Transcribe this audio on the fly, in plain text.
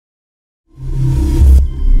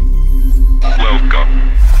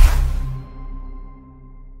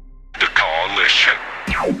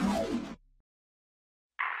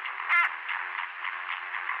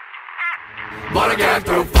Wanna get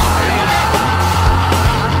through fire,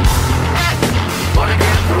 wanna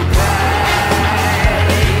get through pain,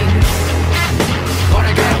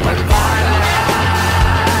 wanna get with violence,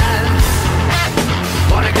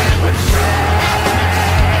 wanna get with shame.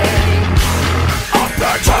 Off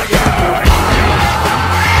the target.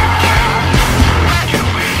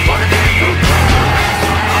 Wanna get through pain,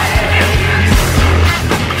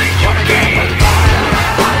 wanna get with violence,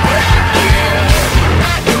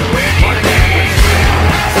 wanna get with shame.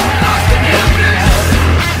 Lost in the blood.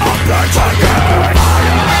 Off the target.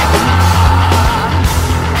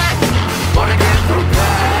 Wanna get through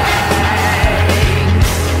pain,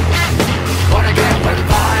 wanna get with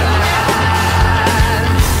violence,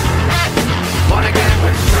 wanna get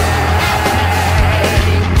with shame.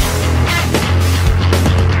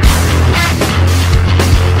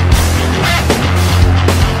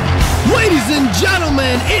 Ladies and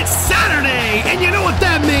gentlemen, it's Saturday, and you know what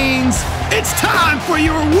that means? It's time for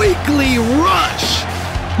your weekly rush.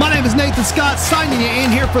 My name is Nathan Scott, signing you in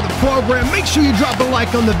here for the program. Make sure you drop a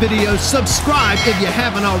like on the video, subscribe if you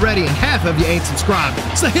haven't already, and half of you ain't subscribed.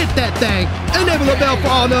 So hit that thing, enable the bell for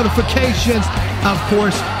all notifications. Of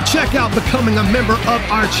course, check out becoming a member of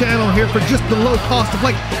our channel here for just the low cost of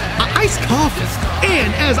like iced coffee. And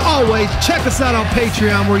as always, check us out on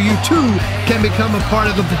Patreon where you too can become a part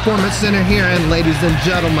of the Performance Center here. And ladies and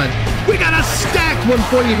gentlemen, we got a stacked one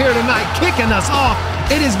for you here tonight. Kicking us off,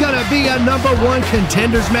 it is going to be a #1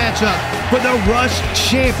 contenders matchup for the Rush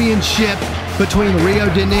Championship between Rio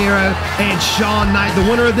De Janeiro and Sean Knight. The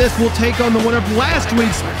winner of this will take on the winner of last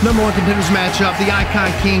week's #1 contenders matchup, the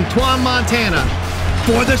Icon King, Twan Montana,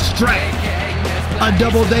 for the strap. A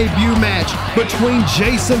double debut match between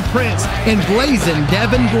Jason Prince and Blazing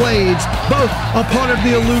Devin Blades, both a part of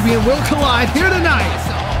the Illuvian, will collide here tonight.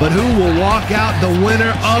 But who will walk out the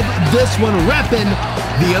winner of this one, repping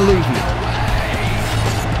the Illuvian?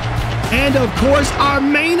 And of course, our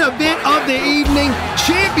main event of the evening,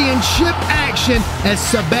 championship action, as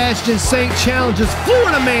Sebastian Saint challenges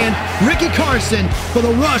Florida man Ricky Carson for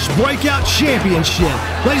the Rush Breakout Championship.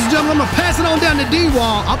 Ladies and gentlemen, I'm gonna pass it on down to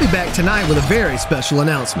D-Wall. I'll be back tonight with a very special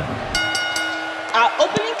announcement. Our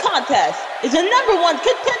opening contest is a #1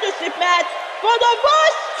 contendership match for the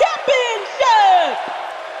Rush Championship.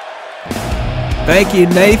 Thank you,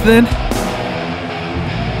 Nathan.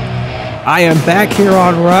 I am back here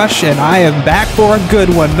on Rush, and I am back for a good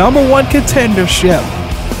one. #1 contendership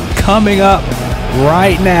coming up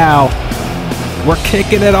right now. We're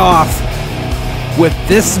kicking it off with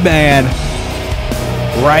this man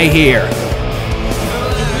right here.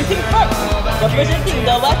 Introducing first, representing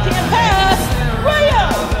the Latin Pass, Rio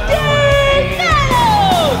De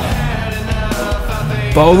Janeiro.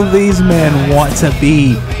 Both of these men want to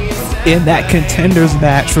be in that contenders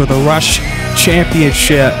match for the Rush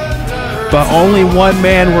Championship, but only one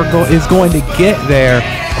man is going to get there.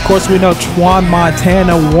 Of course, we know Twan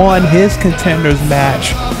Montana won his contenders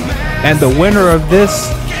match, and the winner of this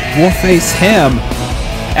will face him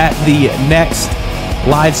at the next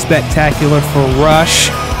live spectacular for Rush.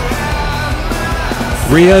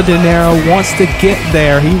 Rio De Janeiro wants to get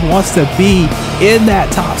there. He wants to be in that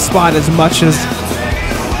top spot as much as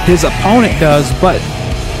his opponent does, but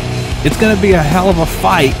it's going to be a hell of a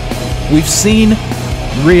fight. We've seen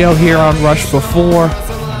Rio here on Rush before,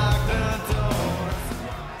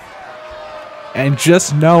 and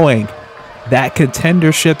just knowing that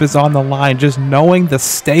contendership is on the line, just knowing the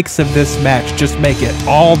stakes of this match, just make it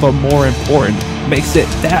all the more important, makes it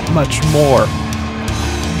that much more.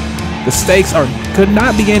 The stakes could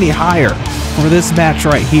not be any higher for this match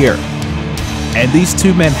right here, and these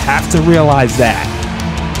two men have to realize that.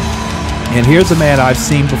 And here's a man I've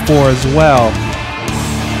seen before as well,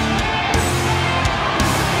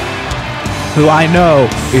 who I know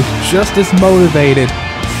is just as motivated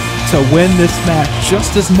to win this match,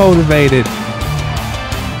 just as motivated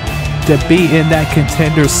to be in that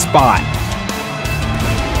contender spot.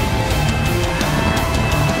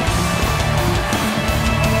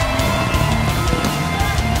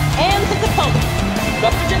 And his opponent,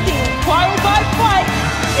 representing Trial by Flight,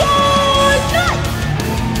 Sean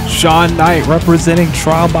Knight. Sean Knight, representing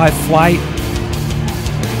Trial by Flight,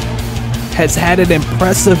 has had an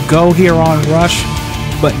impressive go here on Rush,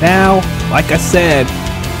 but now, like I said,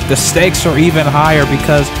 the stakes are even higher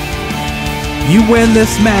because you win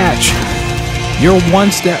this match, you're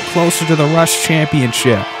one step closer to the Rush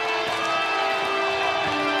Championship.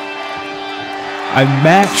 A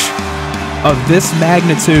match of this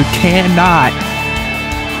magnitude cannot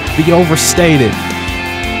be overstated,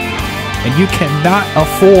 and you cannot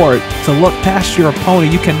afford to look past your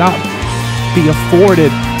opponent. You cannot be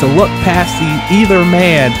afforded to look past either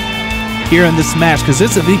man here in this match because it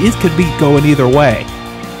could be going either way.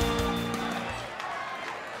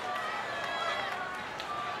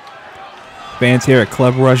 Fans here at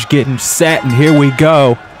Club Rush getting set, and here we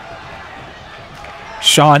go.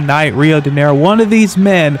 Sean Knight, Rio De Janeiro, one of these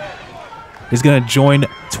men is going to join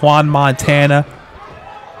Twan Montana.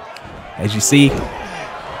 As you see,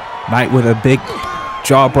 Knight with a big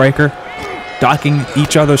jawbreaker, docking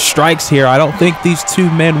each other's strikes here. I don't think these two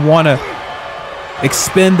men want to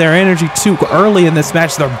expend their energy too early in this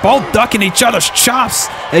match. They're both ducking each other's chops.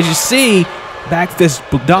 As you see, back fist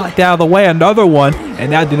knocked out of the way, another one,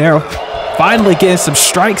 and now De Janeiro finally getting some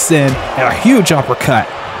strikes in and a huge uppercut.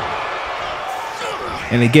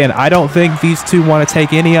 And again, I don't think these two want to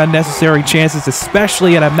take any unnecessary chances,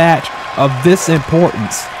 especially in a match of this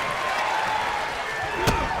importance.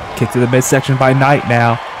 Kick to the midsection by Knight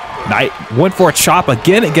now. Knight went for a chop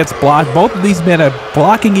again. It gets blocked. Both of these men are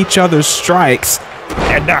blocking each other's strikes.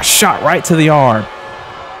 And now shot right to the arm.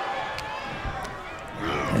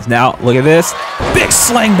 As now, look at this. Big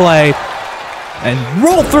sling blade. And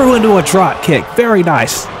roll through into a drop kick. Very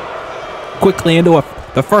nice. Quickly into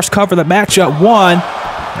the first cover of the matchup. One.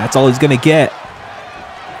 That's all he's going to get.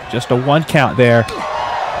 Just a 1 count there.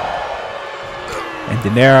 And De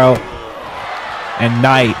Janeiro and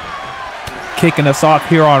Knight kicking us off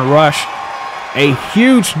here on Rush. A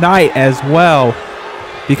huge night as well,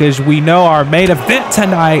 because we know our main event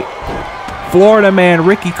tonight, Florida man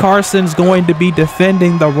Ricky Carson's going to be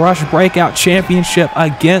defending the Rush Breakout Championship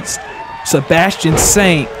against Sebastian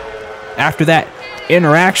Saint after that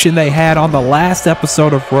interaction they had on the last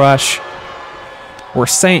episode of Rush, where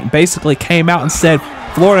Saint basically came out and said,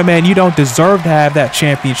 Florida man, you don't deserve to have that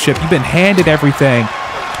championship. You've been handed everything.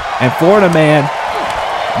 And Florida man,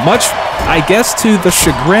 much, I guess, to the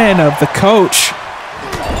chagrin of the coach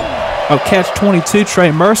of Catch-22,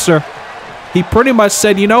 Trey Mercer, he pretty much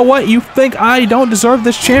said, you know what, you think I don't deserve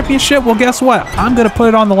this championship? Well, guess what? I'm going to put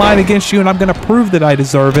it on the line against you, and I'm going to prove that I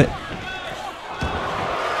deserve it.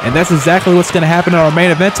 And that's exactly what's going to happen in our main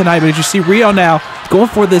event tonight. But as you see Rio now going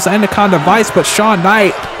for this Anaconda Vice, but Sean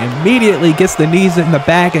Knight immediately gets the knees in the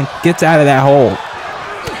back and gets out of that hold.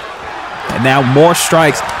 And now more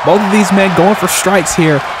strikes. Both of these men going for strikes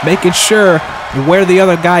here, making sure to wear the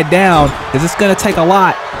other guy down, because it's going to take a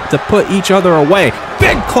lot to put each other away.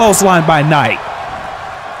 Big clothesline by Knight.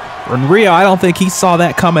 And Rio, I don't think he saw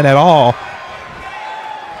that coming at all.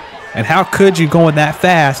 And how could you going that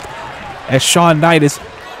fast, as Sean Knight is,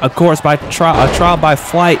 of course, by trial by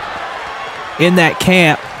flight in that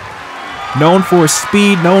camp, known for his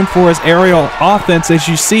speed, known for his aerial offense, as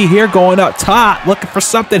you see here going up top, looking for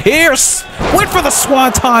something here. Went for the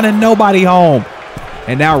swanton and nobody home.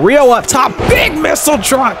 And now Rio up top, big missile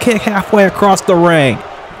drop kick halfway across the ring.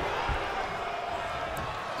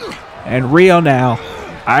 And Rio now,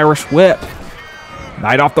 Irish whip.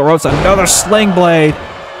 Knight off the ropes, another sling blade.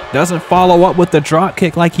 Doesn't follow up with the drop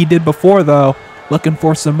kick like he did before though. Looking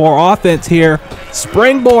for some more offense here.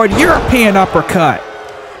 Springboard European uppercut.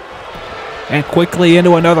 And quickly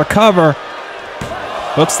into another cover.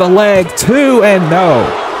 Hooks the leg, 2 and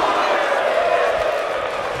no.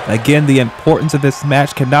 Again, the importance of this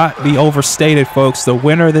match cannot be overstated, folks. The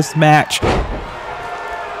winner of this match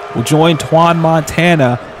will join Twan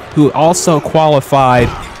Montana, who also qualified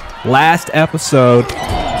last episode.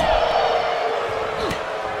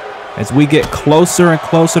 As we get closer and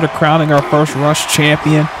closer to crowning our first Rush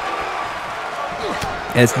champion.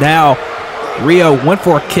 As now Rio went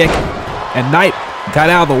for a kick and Knight got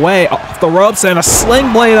out of the way, off the ropes, and a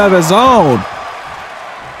sling blade of his own.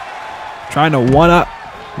 Trying to one-up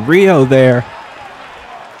Rio there.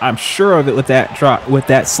 I'm sure of it with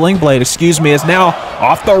that sling blade, excuse me, is now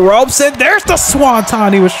off the ropes, and there's the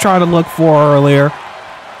swanton he was trying to look for earlier.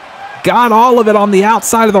 Got all of it on the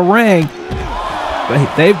outside of the ring.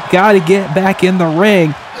 But they've got to get back in the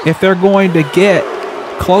ring if they're going to get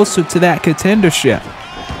closer to that contendership.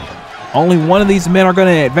 Only one of these men are going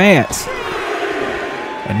to advance.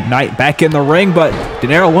 And Knight back in the ring, but De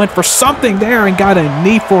Janeiro went for something there and got a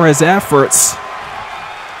knee for his efforts.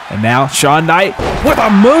 And now Sean Knight with a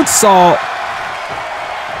moonsault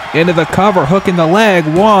into the cover, hooking the leg.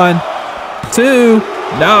 1, 2,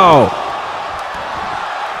 no.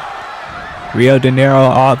 Rio De Janeiro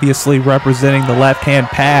obviously representing the left-hand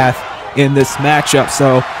path in this matchup,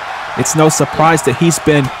 so it's no surprise that he's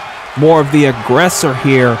been more of the aggressor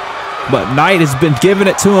here. But Knight has been giving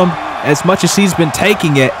it to him as much as he's been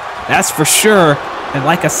taking it, that's for sure. And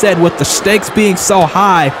like I said, with the stakes being so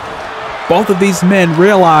high, both of these men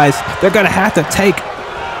realize they're going to have to take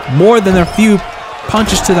more than a few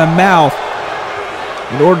punches to the mouth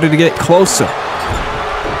in order to get closer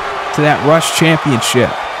to that Rush championship.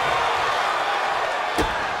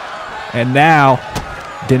 And now,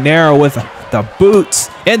 De Niro with the boots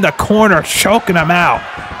in the corner, choking him out.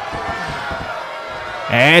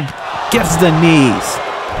 And gets the knees.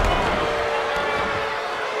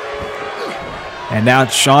 And now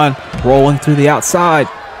Sean rolling through the outside.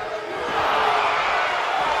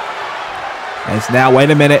 As now,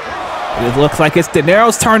 wait a minute. It looks like it's De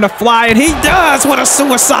Niro's turn to fly, and he does with a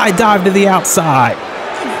suicide dive to the outside.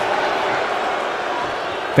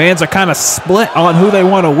 Fans are kind of split on who they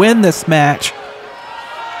want to win this match.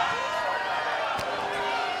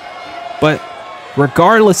 But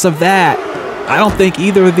regardless of that, I don't think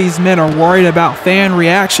either of these men are worried about fan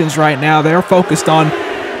reactions right now. They're focused on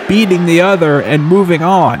beating the other and moving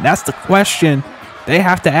on. That's the question they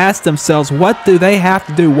have to ask themselves. What do they have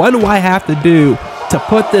to do? What do I have to do to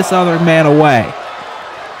put this other man away?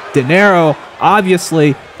 De Niro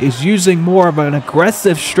obviously is using more of an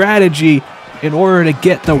aggressive strategy in order to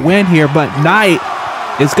get the win here, but Knight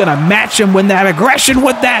is going to match him with that aggression,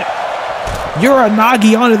 with that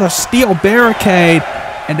Uranagi onto the steel barricade.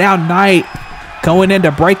 And now Knight going in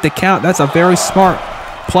to break the count. That's a very smart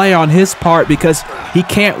play on his part because he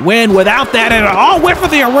can't win without that. And it all went for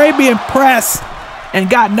the Arabian press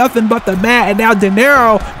and got nothing but the mat. And now De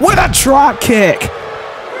Niro with a drop kick.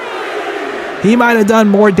 He might have done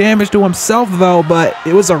more damage to himself though, but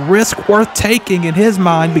it was a risk worth taking in his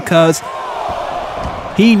mind because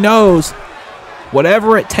he knows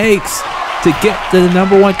whatever it takes to get to the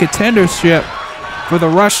 #1 contendership for the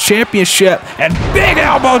Rush Championship. And big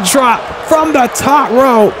elbow drop from the top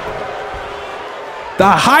rope. The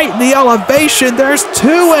height, the elevation, there's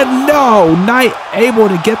 2 and no. Knight able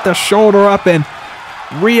to get the shoulder up, and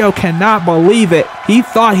Rio cannot believe it. He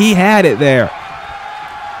thought he had it there.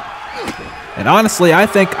 And honestly, I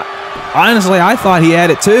thought he had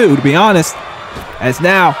it too, to be honest. As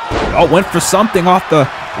now, went for something off the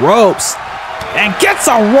ropes and gets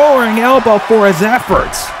a roaring elbow for his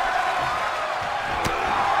efforts.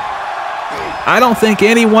 I don't think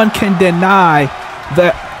anyone can deny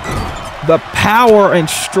the power and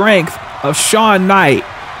strength of Sean Knight.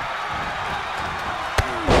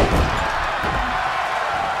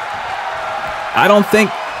 I don't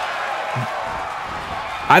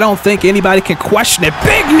think anybody can question it.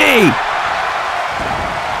 Big knee!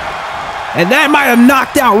 And that might have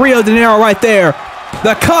knocked out Rio De Niro right there.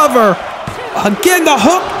 The cover. Again, the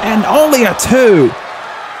hook, and only a 2.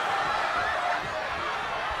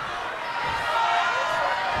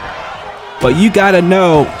 But you got to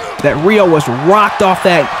know that Rio was rocked off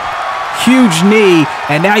that huge knee.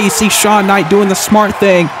 And now you see Sean Knight doing the smart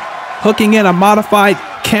thing, hooking in a modified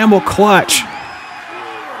camel clutch,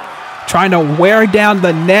 trying to wear down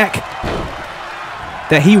the neck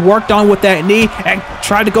that he worked on with that knee and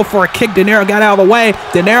tried to go for a kick. De Niro got out of the way.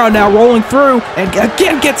 De Niro now rolling through and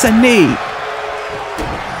again gets a knee.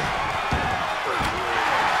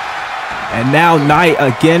 And now Knight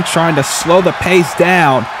again trying to slow the pace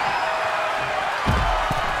down.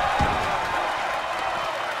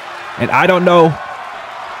 And I don't know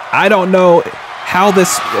how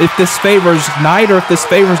if this favors Knight or if this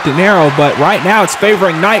favors De Niro, but right now it's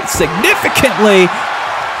favoring Knight significantly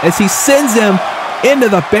as he sends him into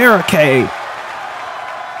the barricade.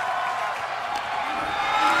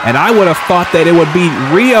 And I would have thought that it would be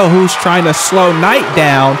Rio who's trying to slow Knight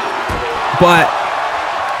down, but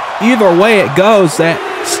either way it goes, that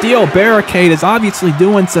steel barricade is obviously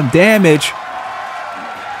doing some damage.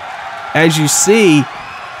 As you see,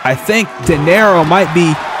 I think De Niro might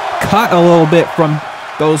be cut a little bit from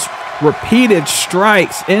those repeated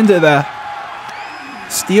strikes into the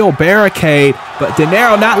steel barricade, but De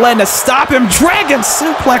Niro not letting it stop him. Dragon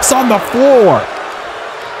suplex on the floor.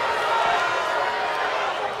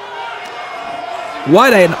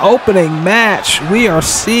 What an opening match we are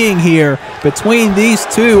seeing here between these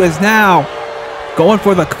two, is now going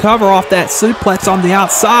for the cover off that suplex on the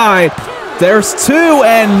outside. There's 2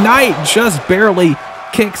 and Knight just barely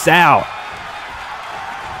kicks out.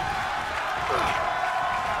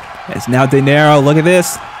 As now De Niro, look at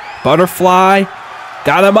this. Butterfly.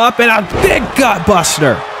 Got him up, and a big gut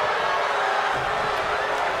buster.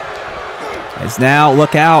 As now,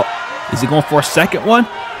 look out. Is he going for a second one?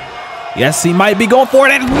 Yes, he might be going for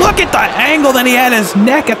it. And look at the angle that he had his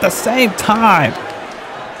neck at the same time.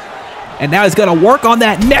 And now he's going to work on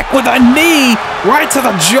that neck with a knee right to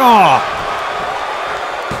the jaw.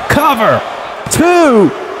 Cover. 2.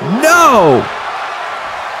 No.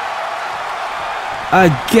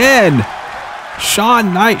 Again,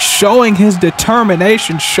 Sean Knight showing his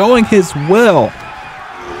determination, showing his will.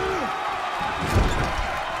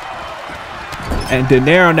 And De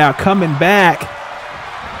Niro now coming back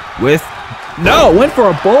with, went for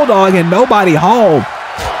a bulldog and nobody home.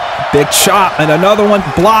 Big chop and another one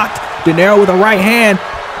blocked. De Niro with a right hand.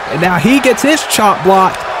 And now he gets his chop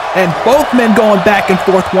blocked. And both men going back and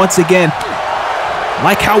forth once again.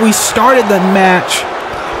 Like how we started the match.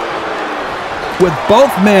 With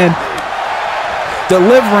both men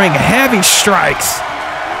delivering heavy strikes.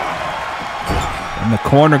 In the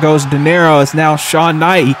corner goes De Niro. It's now Sean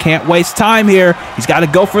Knight. He can't waste time here. He's got to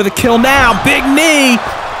go for the kill now. Big knee.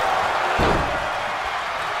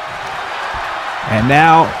 And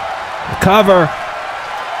now the cover.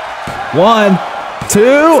 1,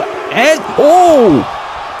 2, and oh,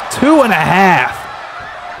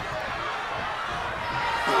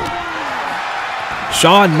 2.5.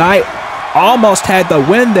 Sean Knight almost had the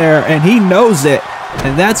win there, and he knows it.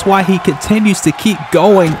 And that's why he continues to keep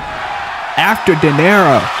going after De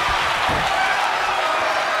Niro.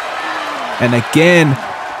 And again,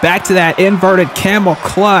 back to that inverted camel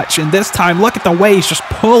clutch. And this time, look at the way he's just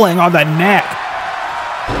pulling on the neck.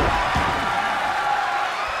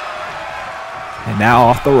 And now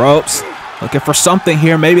off the ropes. Looking for something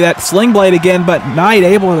here. Maybe that sling blade again, but Knight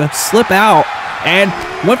able to slip out. And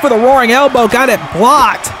went for the roaring elbow. Got it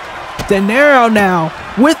blocked. De Niro now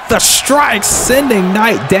with the strikes, sending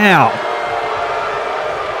Knight down.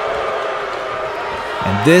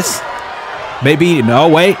 And this maybe, no,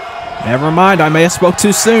 wait. Never mind, I may have spoke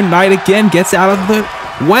too soon. Knight again gets out of the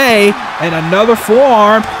way. And another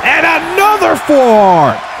forearm. And another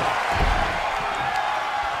forearm.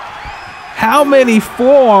 How many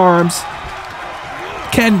forearms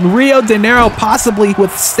can Rio De Niro possibly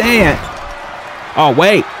withstand? Oh,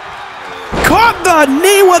 wait. Caught the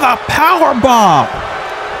knee with a power bomb.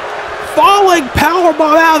 Falling power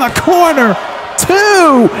bomb out of the corner.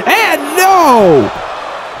 2, and no.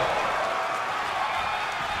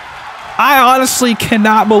 I honestly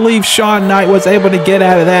cannot believe Sean Knight was able to get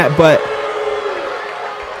out of that, but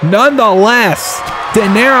nonetheless, De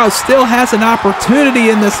Niro still has an opportunity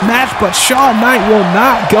in this match, but Sean Knight will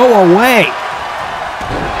not go away.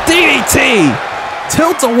 DDT!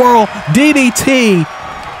 Tilt-a-whirl DDT.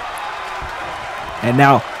 And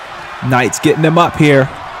now Knight's getting him up here.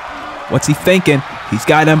 What's he thinking? He's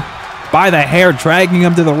got him by the hair, dragging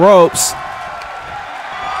him to the ropes.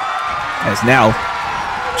 As now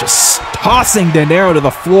just tossing De Niro to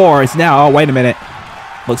the floor. Is now, oh, wait a minute.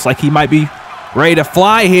 Looks like he might be ready to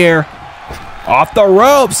fly here. Off the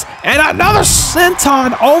ropes. And another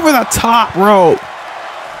senton over the top rope.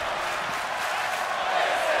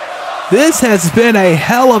 This has been a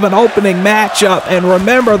hell of an opening matchup. And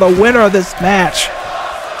remember, the winner of this match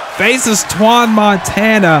faces Twan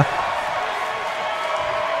Montana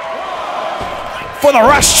for the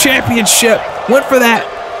Rush Championship. Went for that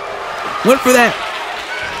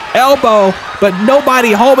elbow, but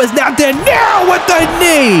nobody home. Is now De Niro with the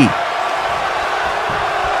knee.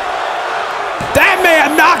 That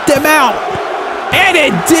man knocked him out, and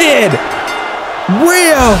it did.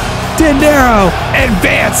 Rio De Niro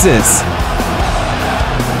advances.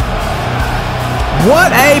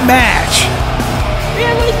 What a match.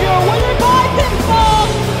 Here is your winner by pinfall,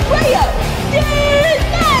 Rio De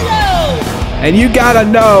Niro. And you gotta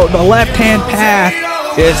know, the left-hand path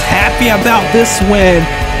is happy about this win.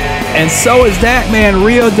 And so is that man,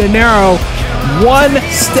 Rio De Niro, one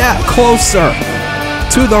step closer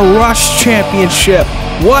to the Rush Championship.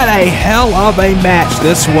 What a hell of a match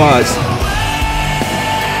this was.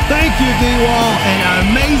 Thank you, D-Wall.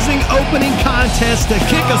 An amazing opening contest to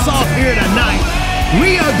kick us off here tonight.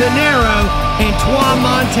 Rio De Niro and Twan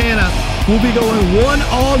Montana will be going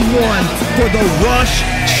one-on-one for the Rush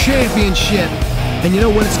Championship. And you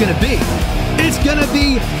know what it's going to be? It's going to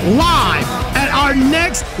be live at our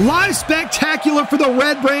next live spectacular for the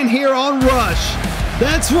Red Brand here on Rush.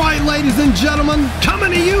 That's right, ladies and gentlemen,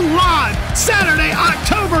 coming to you live Saturday,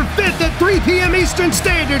 October 5th at 3 p.m. Eastern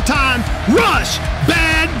Standard Time, Rush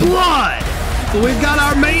Bad Blood. So we've got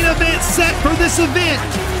our main event set for this event,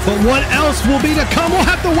 but what else will be to come, we'll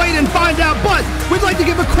have to wait and find out. But we'd like to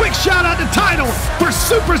give a quick shout out to Tidal for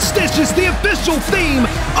Superstitious, the official theme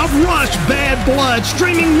of Rush Bad Blood,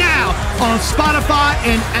 streaming now on Spotify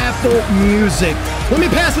and Apple Music. Let me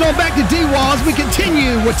pass it on back to D-Wall as we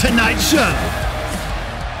continue with tonight's show.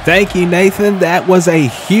 Thank you, Nathan. That was a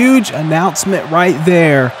huge announcement right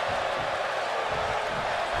there.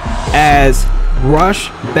 As Rush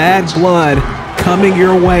Bad Blood coming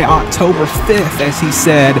your way October 5th, as he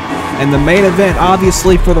said. And the main event,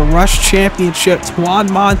 obviously, for the Rush Championship, Twan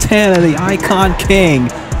Montana, the Icon King,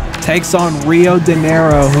 takes on Rio De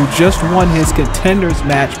Niro, who just won his Contenders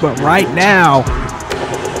match. But right now,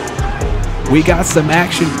 we got some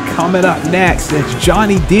action coming up next as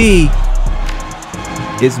Johnny D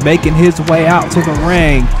is making his way out to the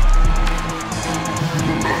ring.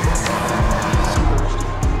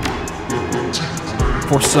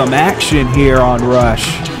 for some action here on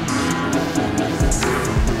Rush.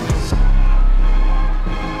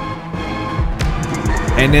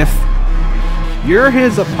 And if you're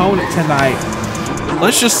his opponent tonight,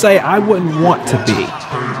 let's just say I wouldn't want to be.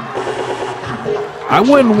 I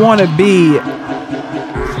wouldn't want to be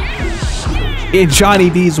in Johnny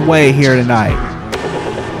D's way here tonight.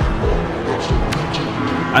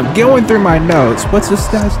 I'm going through my notes. What's this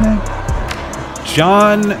guy's name?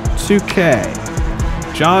 John 2K.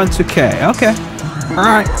 John 2K. Okay. All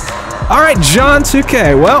right. All right, John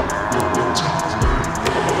 2K. Well,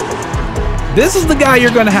 this is the guy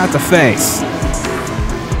you're going to have to face.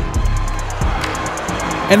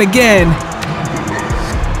 And again,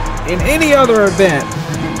 in any other event,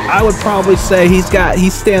 I would probably say he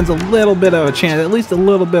stands a little bit of a chance, at least a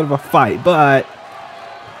little bit of a fight. But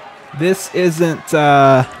this isn't,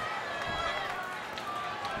 I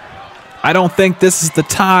don't think this is the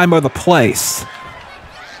time or the place.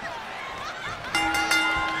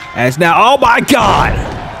 As now, oh my God!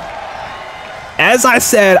 As I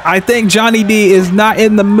said, I think Johnny D is not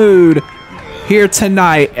in the mood here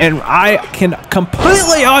tonight, and I can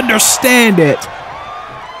completely understand it.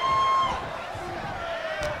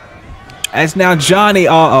 As now Johnny,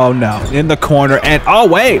 oh no, in the corner, and oh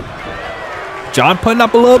wait, John putting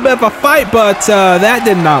up a little bit of a fight, but that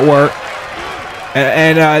did not work,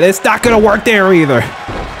 and it's not gonna work there either.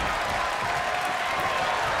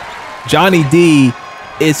 Johnny D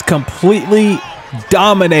is completely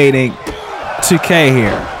dominating 2K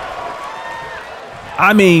here.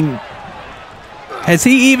 I mean, has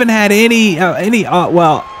he even had any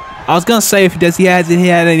well, I was gonna say if he hasn't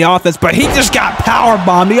had any offense, but he just got power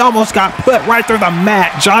bombed. He almost got put right through the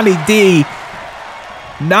mat. Johnny D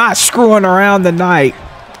not screwing around tonight,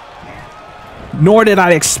 nor did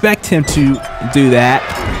I expect him to do that.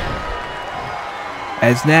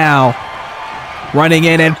 As now running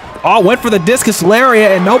in and went for the discus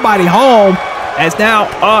lariat and nobody home. As now,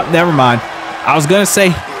 never mind. I was gonna say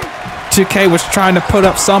 2K was trying to put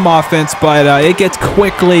up some offense, but it gets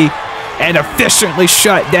quickly and efficiently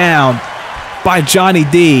shut down by Johnny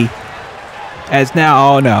D. As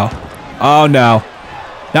now, oh no,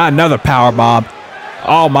 not another power bomb.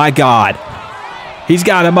 Oh my God, he's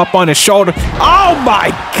got him up on his shoulder. Oh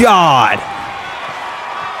my God.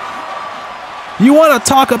 You want to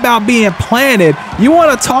talk about being planted? You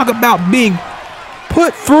want to talk about being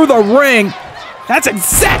put through the ring? That's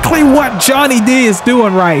exactly what Johnny D is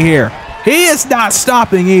doing right here. He is not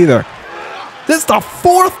stopping either. This is the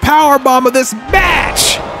 4th power bomb of this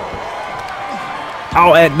match.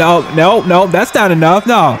 Oh, and no, that's not enough.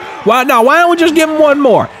 No, why don't we just give him one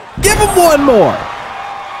more? Give him one more.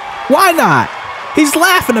 Why not? He's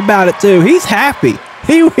laughing about it too. He's happy.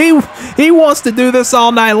 He wants to do this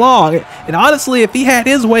all night long. And honestly, if he had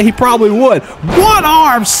his way, he probably would. One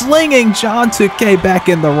arm slinging John 2K back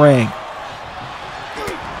in the ring.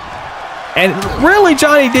 And really,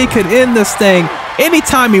 Johnny D could end this thing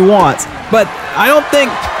anytime he wants. But I don't think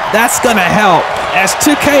that's going to help, as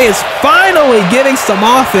 2K is finally getting some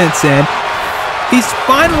offense in. He's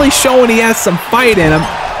finally showing he has some fight in him.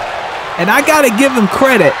 And I got to give him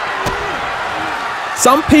credit.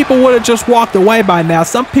 Some people would have just walked away by now.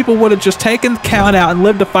 Some people would have just taken the count out and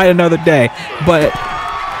lived to fight another day. But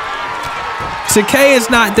 2K is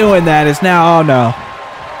not doing that. It's now, oh no.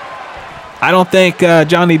 I don't think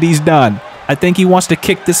Johnny D's done. I think he wants to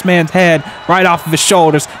kick this man's head right off of his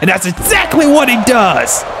shoulders, and that's exactly what he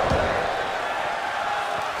does.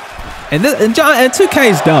 And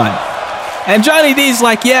 2K's done. And Johnny D's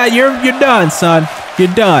like, yeah, you're done, son.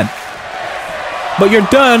 You're done. But you're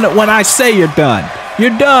done when I say you're done.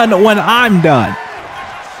 You're done when I'm done.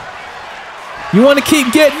 You want to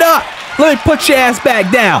keep getting up? Let me put your ass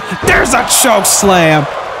back down. There's a choke slam.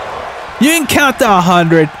 You can count to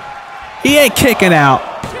 100. He ain't kicking out.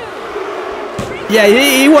 Yeah,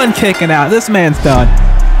 he wasn't kicking out. This man's done.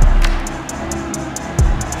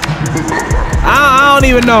 I don't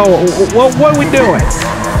even know. What are we doing?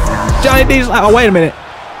 Johnny D's like, oh, wait a minute.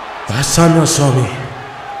 Last time y'all saw me,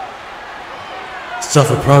 I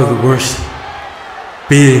suffered probably the worst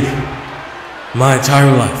beating my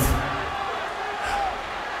entire life.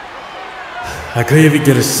 I couldn't even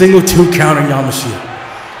get a single 2 count on Yamashita.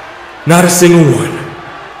 Not a single one.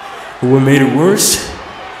 But what made it worse,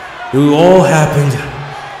 it all happened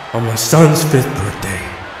on my son's 5th birthday.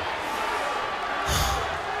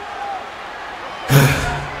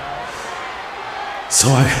 So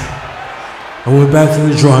I went back to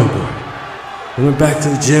the drawing board. I went back to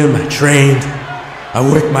the gym, I trained, I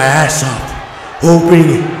worked my ass off,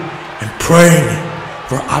 hoping and praying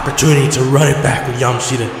for an opportunity to run it back with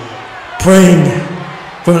Yamashita. Praying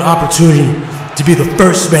for an opportunity to to be the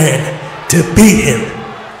first man to beat him.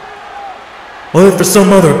 Only for some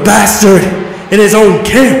other bastard in his own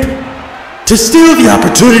camp to steal the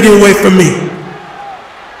opportunity away from me.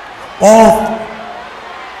 All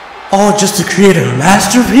just to create a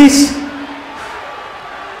masterpiece?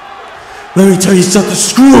 Let me tell you something,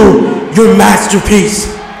 screw your masterpiece.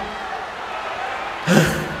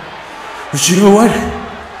 But you know what?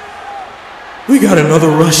 We got another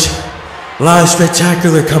Rush Live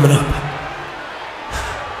Spectacular coming up.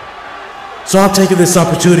 So I'm taking this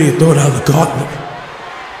opportunity to throw down the gauntlet.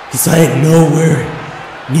 Cause I ain't nowhere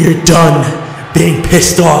near done being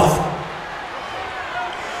pissed off.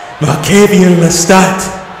 Malkavian Lestat,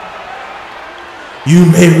 you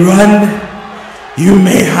may run, you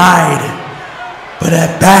may hide, but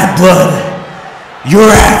at Bad Blood, your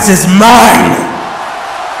ass is mine!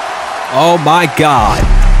 Oh my God.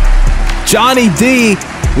 Johnny D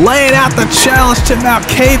laying out the challenge to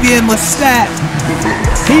Malkavian Lestat.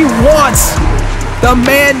 He wants the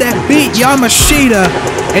man that beat Yamashita,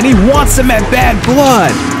 and he wants him at Bad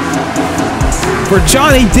Blood. For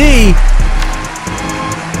Johnny D.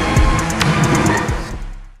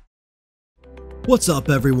 What's up,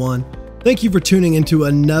 everyone? Thank you for tuning into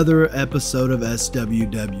another episode of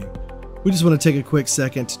SWW. We just want to take a quick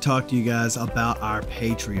second to talk to you guys about our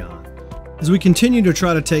Patreon. As we continue to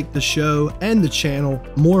try to take the show and the channel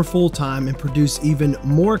more full-time and produce even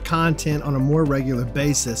more content on a more regular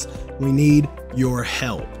basis, we need your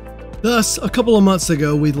help. Thus, a couple of months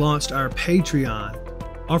ago, we launched our Patreon,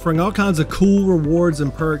 offering all kinds of cool rewards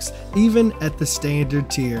and perks, even at the standard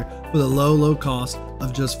tier, with a low cost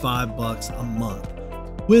of just $5 a month.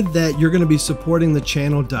 With that, you're going to be supporting the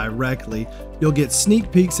channel directly. You'll get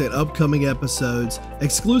sneak peeks at upcoming episodes,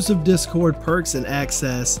 exclusive Discord perks and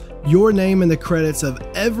access, your name in the credits of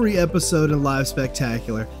every episode in Live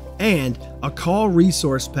Spectacular, and a CAW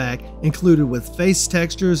resource pack included with face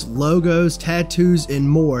textures, logos, tattoos, and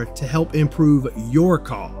more to help improve your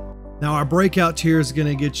CAW. Now, our breakout tier is going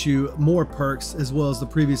to get you more perks, as well as the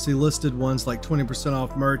previously listed ones like 20%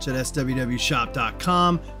 off merch at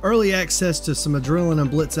swwshop.com, early access to some Adrenaline and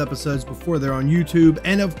Blitz episodes before they're on YouTube,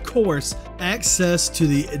 and of course, access to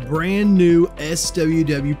the brand new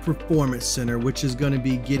SWW Performance Center, which is going to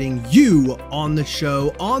be getting you on the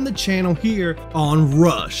show, on the channel here on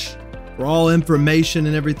Rush. For all information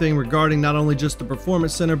and everything regarding not only just the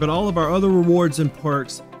Performance Center, but all of our other rewards and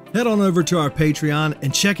perks, head on over to our Patreon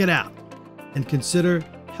and check it out, and consider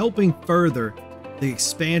helping further the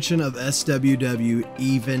expansion of SWW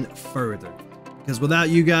even further, because without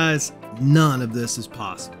you guys, none of this is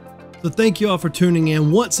possible. So thank you all for tuning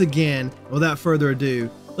in once again. Without further ado,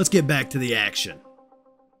 let's get back to the action.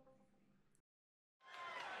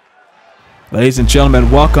 Ladies and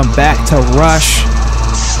gentlemen, welcome back to Rush,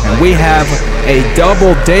 and we have a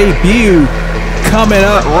double debut coming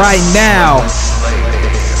up right now.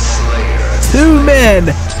 Two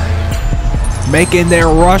men making their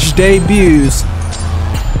Rush debuts,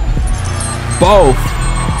 both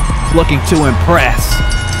looking to impress.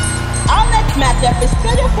 Our next matchup is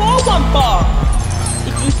scheduled for one fall.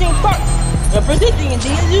 Introducing first, representing the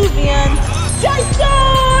Illuvian,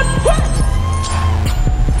 Jason Prince.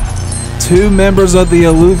 Two members of the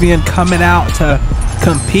Illuvian coming out to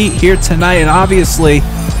compete here tonight, and obviously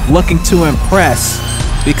looking to impress.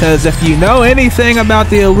 Because if you know anything about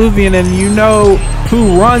the Illuvian and you know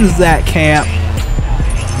who runs that camp,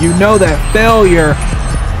 you know that failure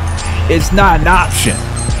is not an option.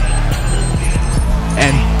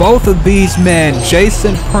 And both of these men,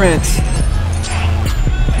 Jason Prince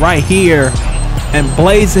right here and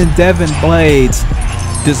Blazing Devin Blades,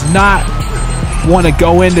 does not want to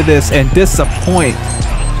go into this and disappoint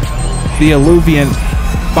the Illuvian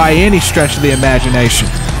by any stretch of the imagination.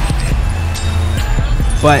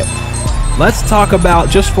 But let's talk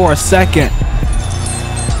about, just for a second,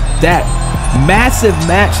 that massive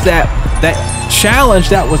match, that challenge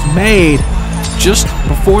that was made just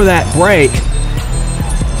before that break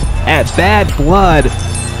at Bad Blood.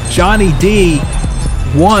 Johnny D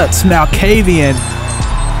wants Malkavian,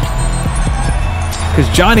 because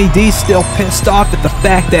Johnny D's still pissed off at the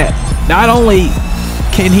fact that not only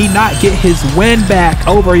can he not get his win back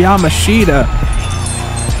over Yamashita,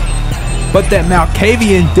 but that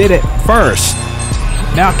Malkavian did it first.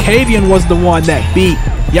 Malkavian was the one that beat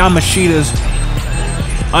Yamashita's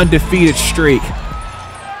undefeated streak.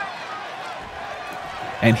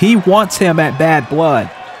 And he wants him at Bad Blood.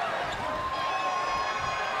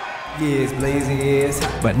 Yes, Blazing is.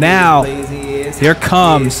 But now, here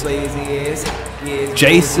comes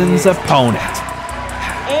Jason's opponent.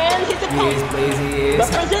 And his opponent,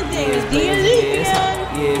 representing the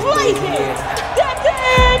Illuvian, Blazing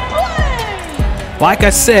Devin Blades. Like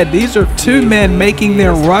I said, these are two men making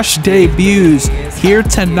their Rush debuts here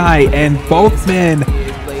tonight, and both men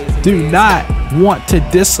do not want to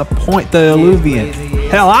disappoint the Illuvian.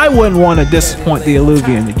 Hell, I wouldn't want to disappoint the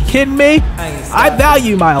Illuvian. Are you kidding me? I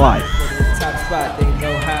value my life.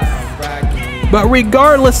 But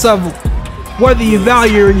regardless of whether you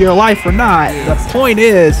value your life or not, the point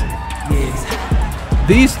is,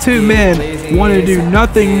 these two men want to do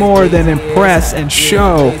nothing more than impress and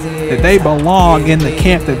show that they belong in the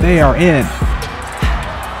camp that they are in.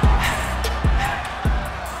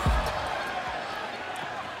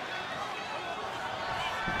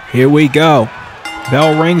 Here we go.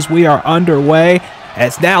 Bell rings, we are underway.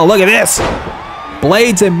 As now, look at this.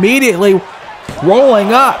 Blades immediately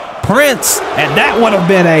rolling up Prince, and that would have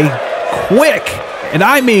been a quick, and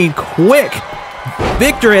I mean quick,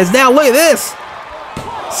 victory. As now, look at this.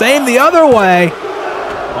 Same the other way.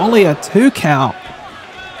 Only a 2 count.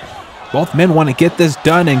 Both men want to get this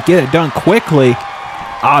done and get it done quickly,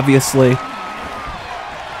 obviously.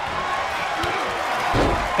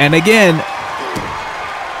 And again,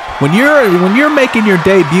 when you're making your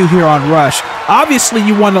debut here on Rush, obviously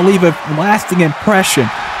you want to leave a lasting impression.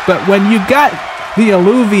 But when you got the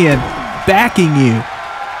Illuvian backing you,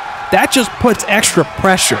 that just puts extra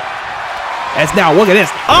pressure. As now, look at this.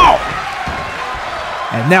 Oh!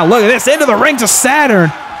 And now look at this, into the ring to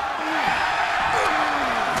Saturn.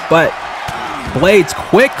 But Blades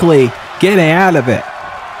quickly getting out of it.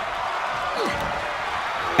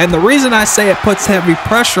 And the reason I say it puts heavy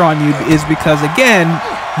pressure on you is because, again,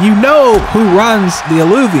 you know who runs the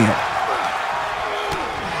Illuvian.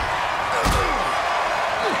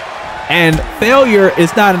 And failure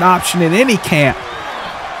is not an option in any camp.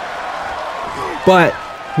 But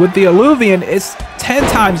with the Illuvian, it's 10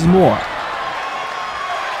 times more.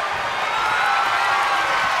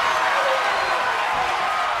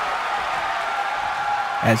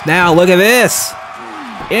 As now, look at this.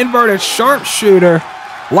 Inverted sharpshooter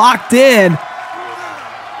locked in.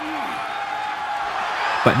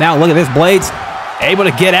 But now look at this. Blades able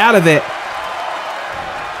to get out of it.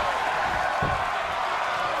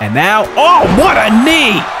 And now, oh, what a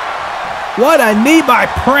knee. What a knee by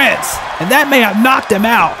Prince. And that may have knocked him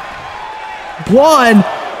out. 1,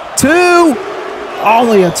 2,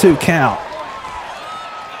 only a 2 count.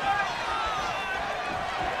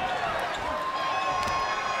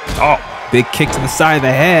 Oh, big kick to the side of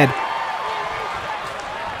the head.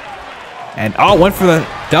 And oh, went for the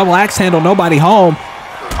double axe handle, nobody home.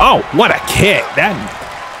 Oh, what a kick.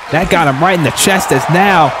 That got him right in the chest. As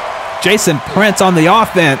now Jason Prince on the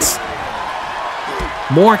offense.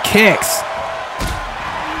 More kicks.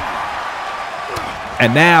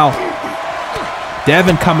 And now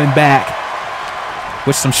Devin coming back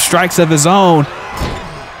with some strikes of his own.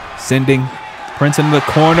 Sending Prince into the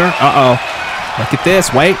corner. Uh-oh. Look at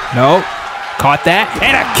this. Wait. No. Caught that.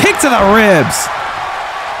 And a kick to the ribs.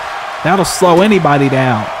 That'll slow anybody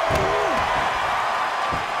down.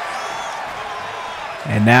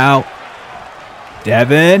 And now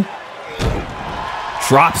Devin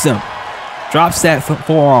drops him. Drops that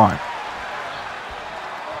forearm.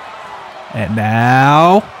 And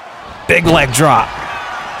now big leg drop.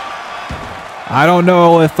 I don't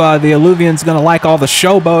know if the Illuvian's going to like all the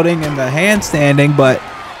showboating and the handstanding, but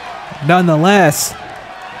nonetheless,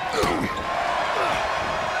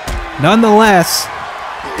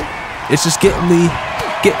 it's just getting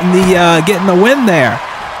the win there.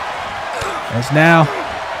 As now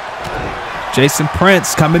Jason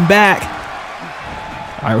Prince coming back.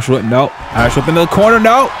 Irish whip, no. Irish whip into the corner,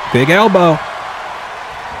 no. Big elbow.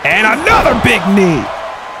 And another big knee.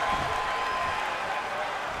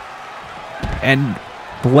 And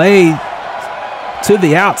Blade to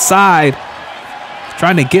the outside,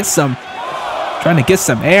 trying to get some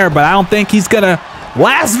air, but I don't think he's gonna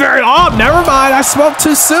last very long. Oh, never mind, I spoke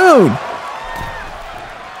too soon.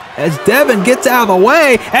 As Devin gets out of the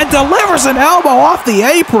way and delivers an elbow off the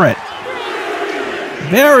apron.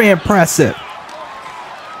 Very impressive.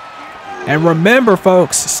 And remember,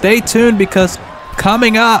 folks, stay tuned, because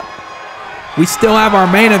coming up, we still have our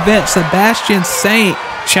main event, Sebastian Saint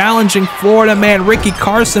challenging Florida man Ricky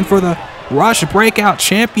Carson for the Rush Breakout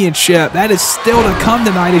Championship. That is still to come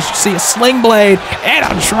tonight, as you see a sling blade and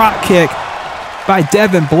a drop kick by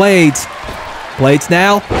Devin Blades. Blades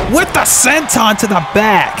now with the senton to the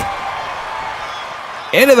back.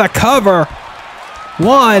 Into the cover.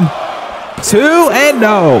 1, 2, and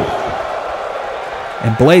no.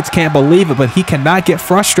 And Blades can't believe it, but he cannot get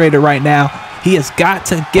frustrated right now. He has got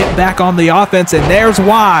to get back on the offense, and there's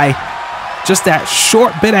why. Just that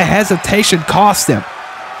short bit of hesitation cost him.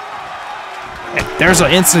 And there's an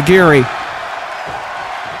enziguri.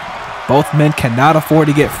 Both men cannot afford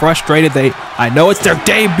to get frustrated. I know it's their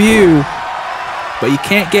debut, but you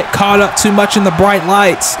can't get caught up too much in the bright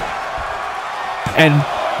lights and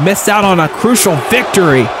miss out on a crucial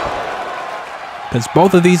victory, because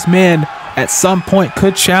both of these men at some point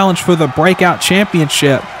could challenge for the breakout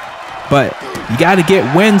championship, but you got to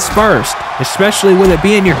get wins first, especially with it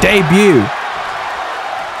being your debut.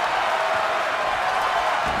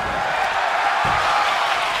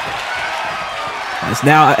 It's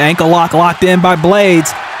now ankle lock locked in by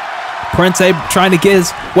Blades. Prince trying to get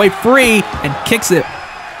his way free and kicks it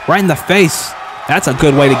right in the face. That's a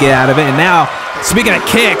good way to get out of it. And now, speaking of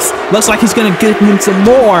kicks, looks like he's going to give him some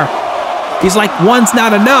more. He's like, one's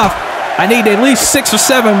not enough. I need at least 6 or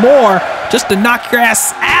 7 more just to knock your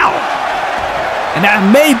ass out. And that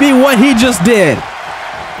may be what he just did.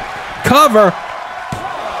 Cover.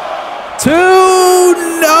 2,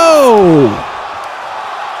 no.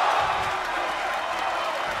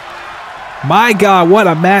 My God, what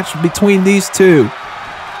a match between these two.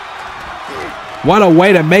 What a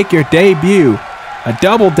way to make your debut. A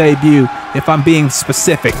double debut, if I'm being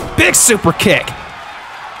specific. Big super kick.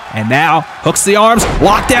 And now, hooks the arms,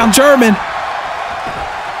 lockdown German.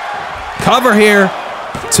 Cover here.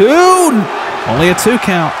 2, only a 2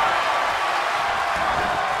 count.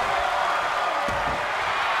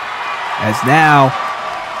 As now,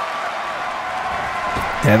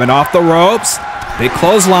 Devin off the ropes. Big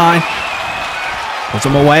clothesline. Puts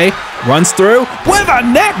him away, runs through with a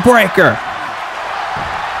neck breaker.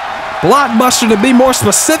 Blockbuster, to be more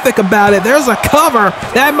specific about it. There's a cover.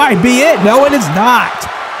 That might be it. No, it is not.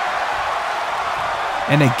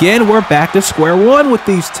 And again, we're back to square one with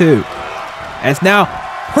these two. As now,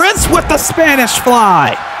 Prince with the Spanish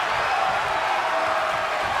fly.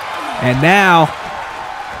 And now,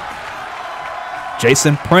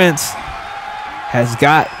 Jason Prince has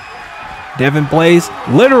got Devin Blaze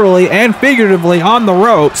literally and figuratively on the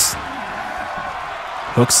ropes.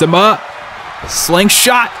 Hooks him up.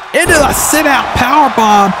 Slingshot into the sit-out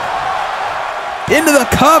powerbomb. Into the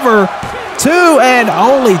cover. 2 and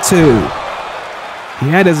only 2. He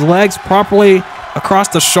had his legs properly across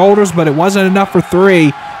the shoulders, but it wasn't enough for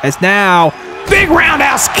 3. As now, big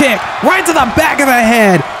roundhouse kick right to the back of the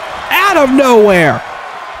head. Out of nowhere.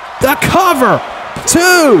 The cover. 2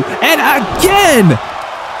 and again.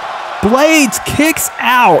 Blades kicks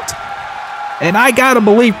out. And I gotta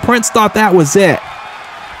believe Prince thought that was it.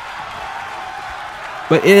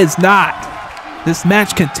 But it is not. This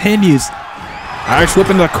match continues. Irish whip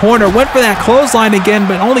in the corner. Went for that clothesline again,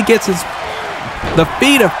 but only gets the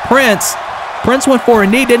feet of Prince. Prince went for a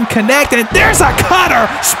knee, didn't connect, and there's a cutter.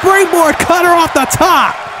 Springboard cutter off the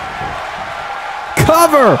top.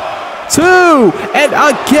 Cover. 2. And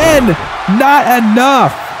again, not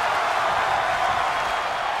enough.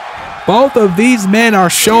 Both of these men are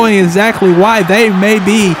showing exactly why they may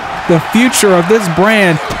be the future of this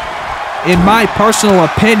brand, in my personal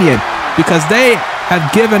opinion, because they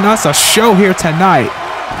have given us a show here tonight.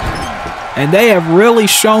 And they have really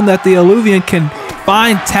shown that the Illuvian can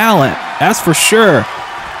find talent, that's for sure.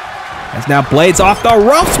 As now Blades off the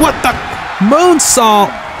ropes with the moonsault.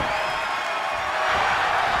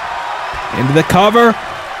 Into the cover.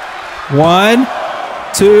 1,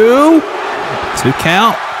 2, 2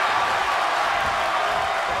 count.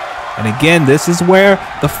 And again, this is where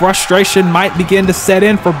the frustration might begin to set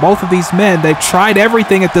in for both of these men. They've tried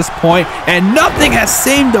everything at this point, and nothing has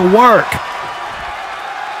seemed to work.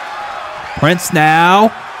 Prince now.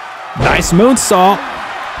 Nice moonsault.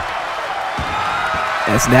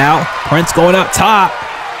 As now, Prince going up top.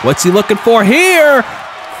 What's he looking for here?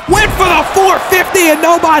 Went for the 450 and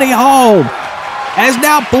nobody home. As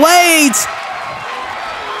now Blades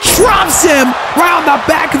drops him round the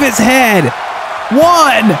back of his head.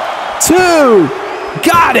 1, 2,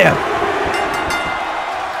 got him.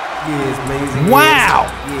 Wow.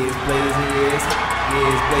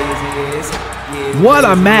 What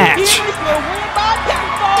a match.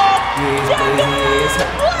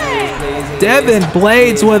 Devin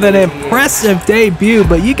Blades with an impressive debut,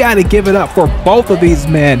 but you got to give it up for both of these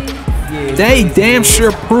men. They damn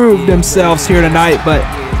sure proved themselves here tonight, but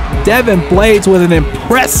Devin Blades with an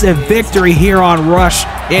impressive victory here on Rush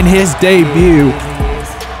in his debut.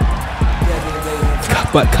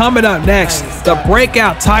 But coming up next, the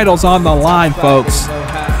breakout title's on the line, folks.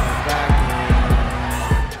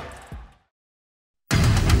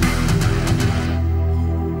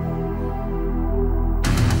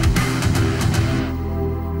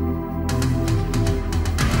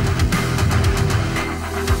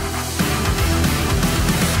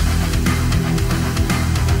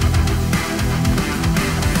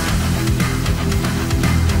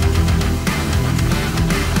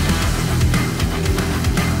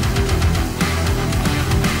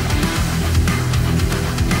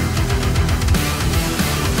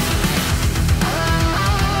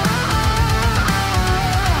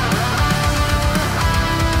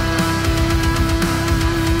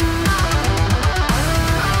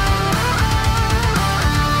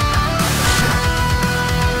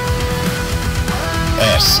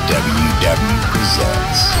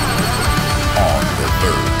 results. On the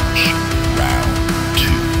verge, round 2.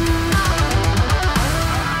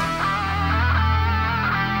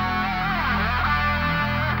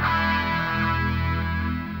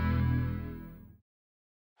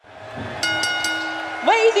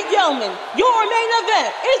 Ladies and gentlemen, your main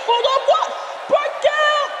event is for the Rush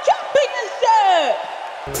Breakout Championship!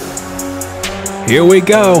 Here we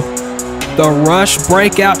go. The Rush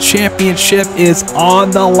Breakout Championship is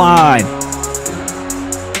on the line.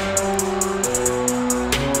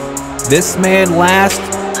 This man last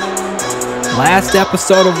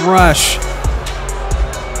episode of Rush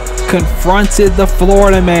confronted the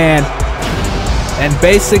Florida Man and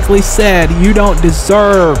basically said, you don't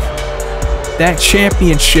deserve that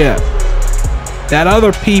championship. That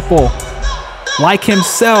other people like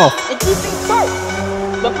himself. Introducing first,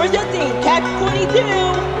 representing Catch 22,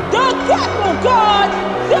 the Castle God,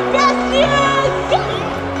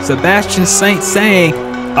 Sebastian! Sebastian Saint saying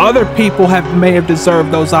other people may have deserved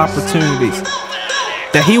those opportunities.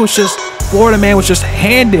 That Florida Man was just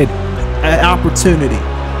handed an opportunity.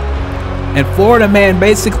 And Florida Man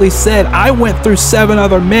basically said, I went through 7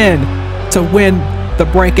 other men to win the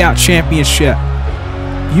Breakout Championship.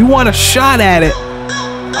 You want a shot at it?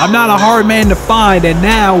 I'm not a hard man to find. And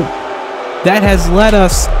now that has led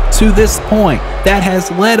us to this point. That has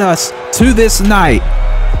led us to this night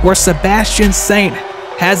where Sebastian Saint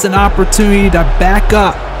has an opportunity to back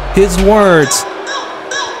up his words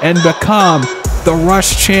and become the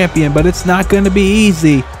Rush champion. But it's not going to be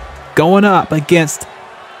easy going up against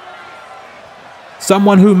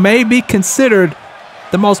someone who may be considered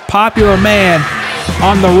the most popular man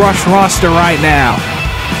on the Rush roster right now.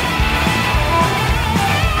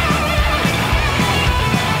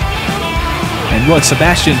 And look,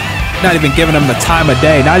 Sebastian not even giving him the time of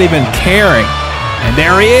day, not even caring. And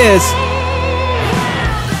there he is.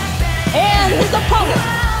 And his opponent,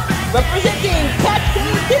 representing Catch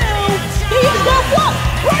 22, he is the Rush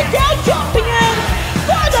Breakout Champion,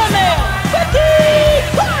 Florida Man, Ricky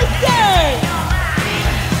Carson!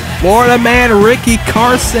 Florida Man Ricky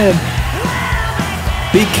Carson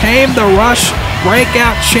became the Rush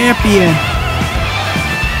Breakout Champion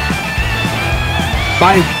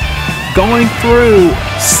by going through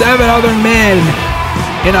 7 other men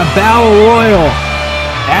in a battle royal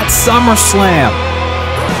at SummerSlam.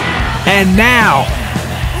 And now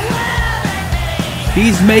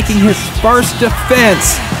he's making his first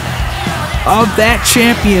defense of that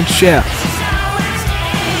championship.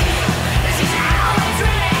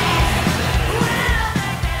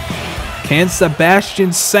 Can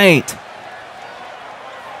Sebastian Saint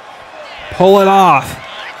pull it off?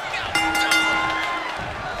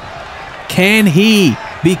 Can he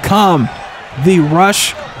become the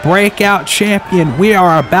Rush Breakout Champion? We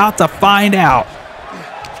are about to find out.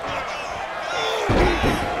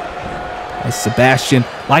 As Sebastian,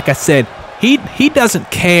 like I said, he doesn't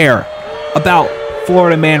care about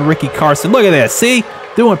Florida Man Ricky Carson. Look at this, see?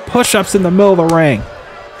 Doing push-ups in the middle of the ring.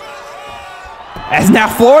 As now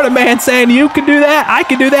Florida Man saying, you can do that, I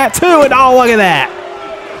can do that too, and oh, look at that.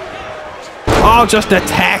 All just a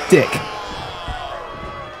tactic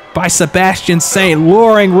by Sebastian Saint,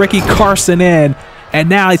 luring Ricky Carson in, and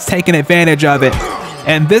now he's taking advantage of it.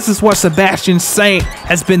 And this is what Sebastian Saint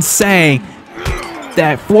has been saying,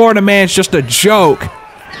 that Florida Man's just a joke,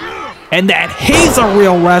 and that he's a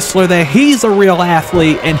real wrestler, that he's a real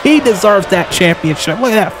athlete, and he deserves that championship.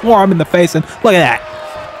 Look at that forearm in the face, and look at that.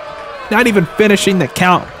 Not even finishing the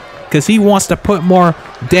count, because he wants to put more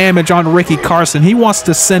damage on Ricky Carson. He wants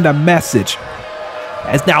to send a message.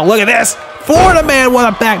 As now, look at this. Florida Man with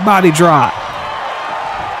a back body drop.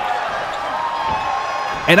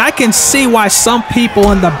 And I can see why some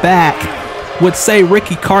people in the back would say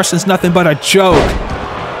Ricky Carson's nothing but a joke.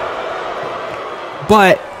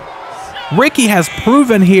 But Ricky has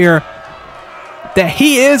proven here that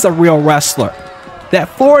he is a real wrestler. That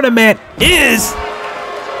Florida Man is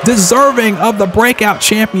deserving of the Breakout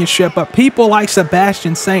Championship, but people like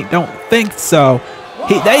Sebastian Saint don't think so.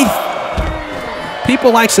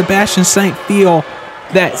 People like Sebastian Saint feel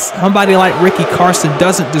that somebody like Ricky Carson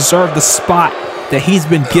doesn't deserve the spot that he's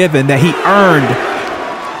been given, that he earned.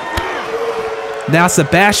 Now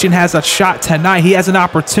Sebastian has a shot tonight. He has an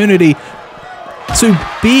opportunity to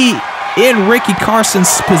be in Ricky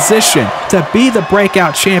Carson's position, to be the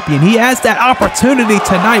Breakout Champion. He has that opportunity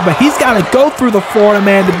tonight, but he's got to go through the Florida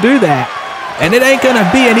Man to do that. And it ain't going to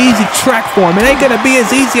be an easy track for him. It ain't going to be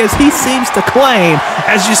as easy as he seems to claim.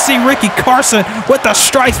 As you see Ricky Carson with the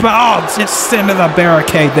strikes, but oh, just into the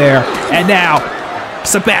barricade there. And now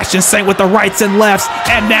Sebastian Saint with the rights and lefts,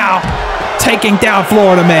 and now taking down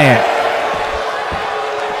Florida Man.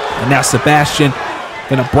 And now Sebastian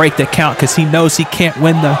gonna break the count because he knows he can't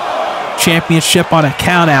win the championship on a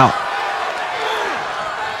count out.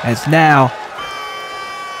 As now,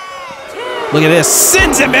 look at this,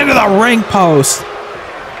 sends him into the ring post.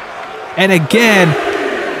 And again,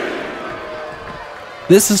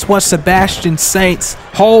 this is what Sebastian Saint's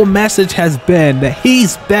whole message has been, that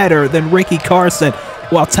he's better than Ricky Carson.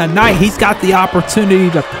 Well, tonight he's got the opportunity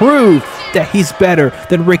to prove that he's better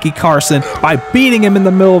than Ricky Carson by beating him in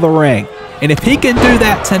the middle of the ring. And if he can do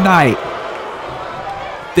that tonight,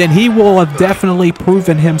 then he will have definitely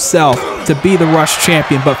proven himself to be the Rush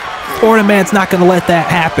champion. But Florida Man's not going to let that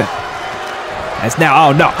happen. As now,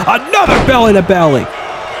 oh no, another belly to belly.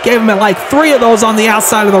 Gave him like 3 of those on the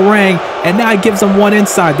outside of the ring, and now he gives him 1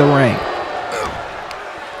 inside the ring.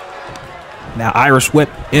 Now Irish whip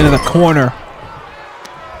into the corner.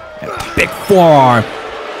 And a big forearm.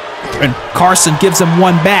 And Carson gives him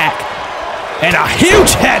 1 back. And a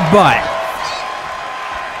huge headbutt.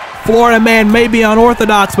 Florida Man may be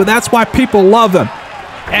unorthodox, but that's why people love him.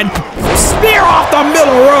 And spear off the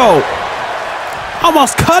middle rope.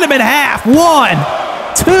 Almost cut him in half. 1,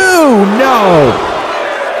 2, no.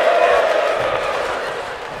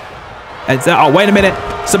 And oh, wait a minute.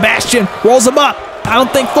 Sebastian rolls him up. I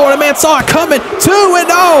don't think Florida Man saw it coming. 2 and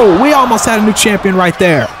 0. We almost had a new champion right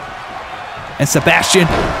there. And Sebastian,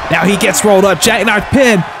 now he gets rolled up. Jackknife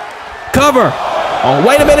pin. Cover. Oh,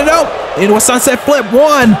 wait a minute. No. Into a sunset flip.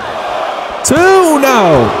 1, 2,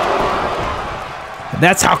 no. And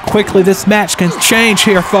that's how quickly this match can change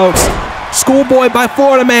here, folks. Schoolboy by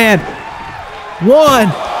Florida Man. 1,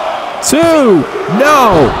 2,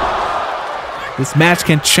 no. This match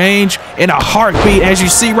can change in a heartbeat, as you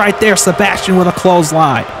see right there, Sebastian with a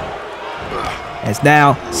clothesline. As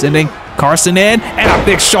now sending Carson in, and a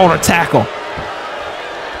big shoulder tackle.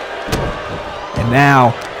 And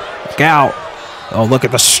now, look out. Oh, look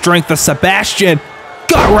at the strength of Sebastian.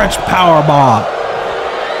 Gut-wrench powerbomb.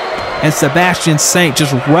 And Sebastian Saint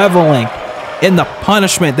just reveling in the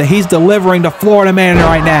punishment that he's delivering to Florida Man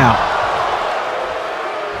right now.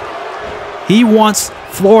 He wants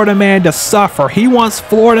Florida Man to suffer. He wants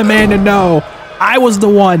Florida Man to know, I was the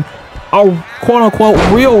one, a quote-unquote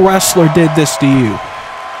real wrestler did this to you.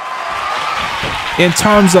 In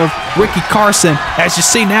terms of Ricky Carson, as you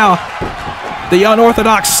see now, the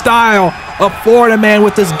unorthodox style of Florida Man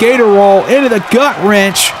with this gator roll into the gut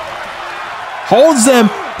wrench, holds him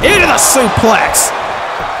into the suplex,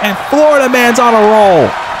 and Florida Man's on a roll.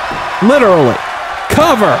 Literally.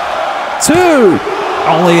 Cover. 2.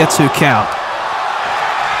 Only a 2 count.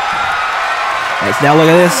 As now look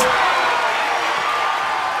at this.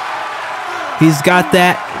 He's got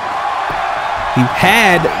that. He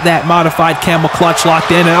had that modified camel clutch locked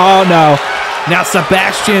in, and oh no. Now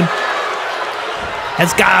Sebastian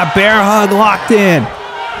has got a bear hug locked in.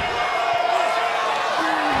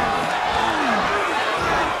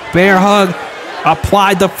 Bear hug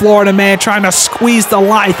applied to Florida Man, trying to squeeze the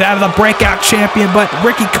life out of the breakout champion, but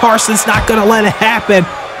Ricky Carson's not going to let it happen.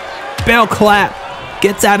 Bell clap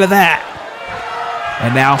gets out of that.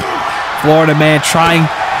 And now Florida Man trying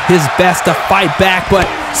his best to fight back, but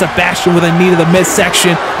Sebastian with a knee to the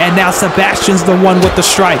midsection, and now Sebastian's the one with the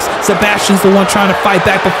strikes. Sebastian's the one trying to fight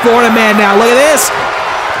back, but Florida Man now, look at this.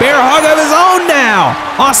 Bear hug of his own now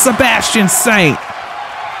on Sebastian Saint.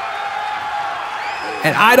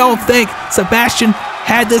 And I don't think Sebastian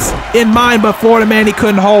had this in mind, but Florida Man, he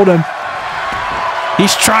couldn't hold him.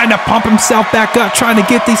 He's trying to pump himself back up, trying to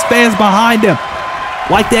get these fans behind him,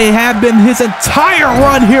 like they have been his entire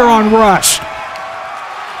run here on Rush.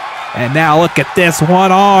 And now look at this, 1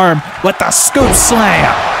 arm with the scoop slam.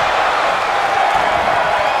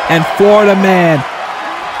 And Florida Man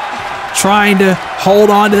trying to hold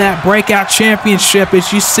on to that breakout championship.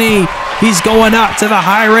 As you see, he's going up to the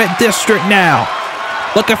high rent district now.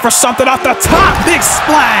 Looking for something off the top. Big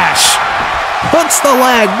splash. Hooks the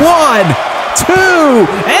leg. 1, 2,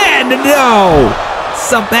 and no.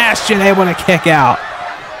 Sebastian able to kick out.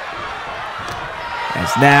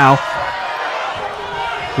 As now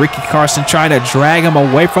Ricky Carson trying to drag him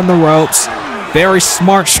away from the ropes. Very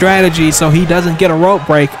smart strategy so he doesn't get a rope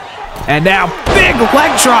break. And now big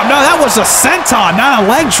leg drop. No, that was a senton, not a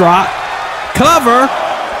leg drop. Cover.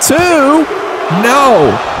 2.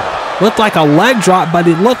 No. Looked like a leg drop, but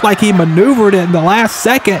it looked like he maneuvered it in the last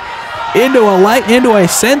second into a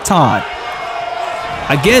senton.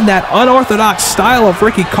 Again, that unorthodox style of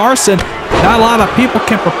Ricky Carson. Not a lot of people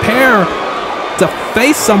can prepare to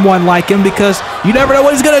face someone like him because you never know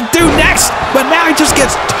what he's going to do next. But now he just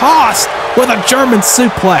gets tossed with a German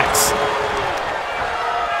suplex.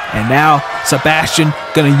 And now Sebastian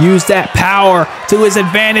going to use that power to his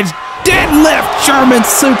advantage. Deadlift German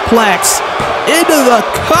suplex into the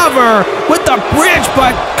cover with the bridge,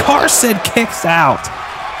 but Carson kicks out.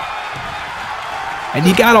 And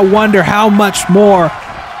you gotta wonder how much more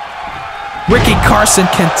Ricky Carson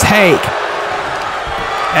can take.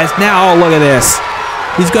 As now, oh, look at this.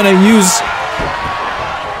 He's gonna use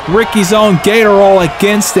Ricky's own gator roll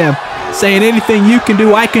against him, saying anything you can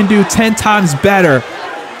do, I can do 10 times better.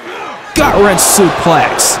 Gut wrench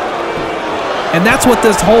suplex. And that's what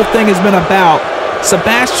this whole thing has been about.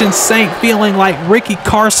 Sebastian Saint feeling like Ricky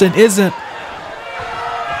Carson isn't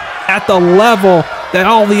at the level that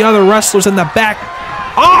all the other wrestlers in the back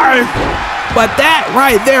are. But that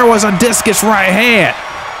right there was a discus right hand.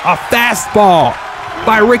 A fastball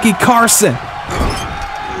by Ricky Carson.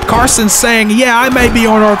 Carson saying, yeah, I may be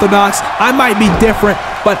unorthodox, I might be different,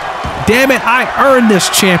 but damn it, I earned this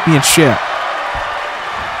championship.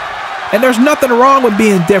 And there's nothing wrong with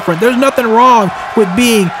being different. There's nothing wrong with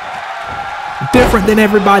being different than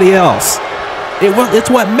everybody else. It's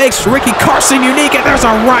what makes Ricky Carson unique, and there's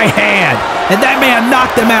a right hand. And that man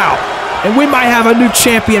knocked him out. And we might have a new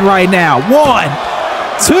champion right now. 1,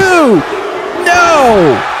 2,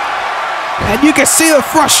 no! And you can see the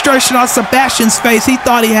frustration on Sebastian's face. He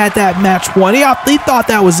thought he had that match won. He thought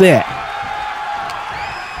that was it.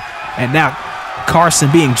 And now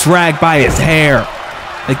Carson being dragged by his hair.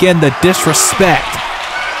 Again, the disrespect.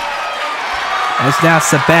 As now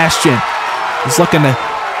Sebastian is looking to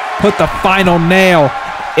put the final nail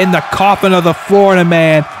in the coffin of the Florida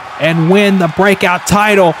Man and win the breakout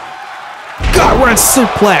title. Gut wrench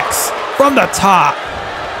suplex from the top.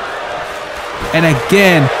 And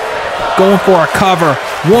again, going for a cover.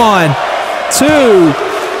 1, 2,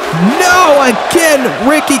 no! Again,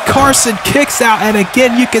 Ricky Carson kicks out, and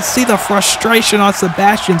again you can see the frustration on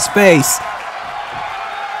Sebastian's face.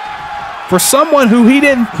 For someone who he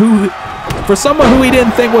didn't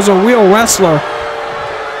think was a real wrestler,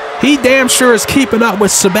 he damn sure is keeping up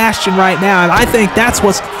with Sebastian right now, and I think that's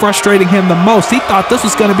what's frustrating him the most. He thought this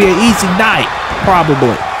was going to be an easy night,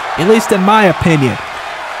 probably, at least in my opinion.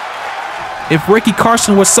 If Ricky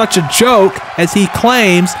Carson was such a joke as he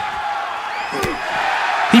claims,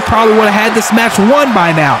 he probably would have had this match won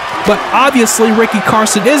by now. But obviously Ricky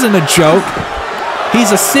Carson isn't a joke.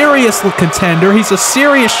 He's a serious contender. He's a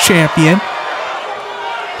serious champion.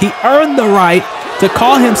 He earned the right to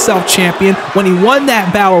call himself champion when he won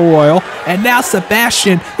that Battle Royal. And now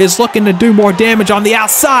Sebastian is looking to do more damage on the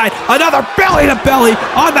outside. Another belly-to-belly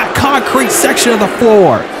on that concrete section of the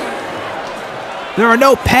floor. There are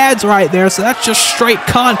no pads right there, so that's just straight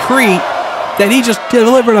concrete that he just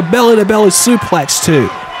delivered a belly-to-belly suplex to.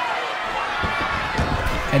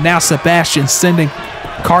 And now Sebastian sending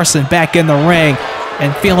Carson back in the ring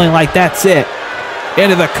and feeling like that's it.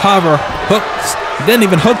 Into the cover. Hooks. Didn't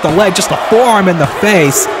even hook the leg, just a forearm in the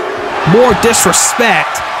face. More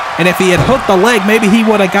disrespect. And if he had hooked the leg, maybe he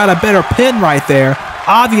would have got a better pin right there.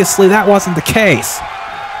 Obviously, that wasn't the case.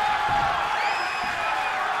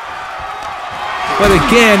 But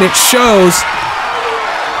again, it shows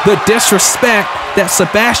the disrespect that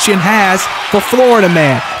Sebastian has for Florida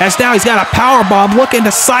Man. As now he's got a powerbomb looking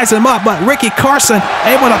to size him up, but Ricky Carson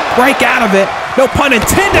able to break out of it. No pun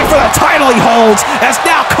intended for the title he holds. As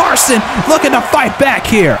now Carson looking to fight back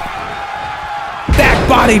here. Back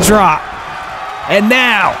body drop. And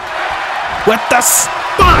now with the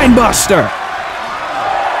spine buster.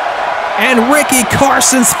 And Ricky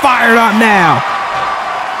Carson's fired up now.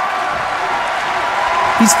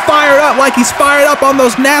 He's fired up like he's fired up on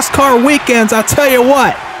those NASCAR weekends. I'll tell you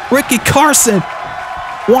what, Ricky Carson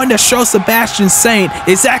wanted to show Sebastian Saint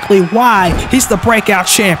exactly why he's the breakout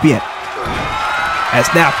champion. As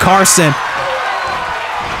now Carson,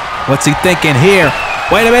 what's he thinking here?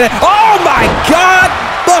 Wait a minute. Oh my God!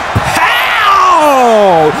 The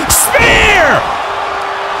pow! Spear!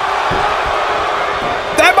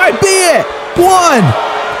 That might be it. 1,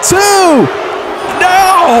 2.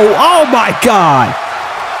 No! Oh my God!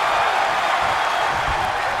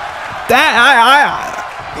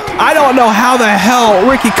 I don't know how the hell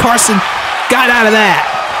Ricky Carson got out of that.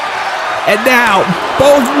 And now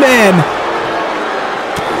both men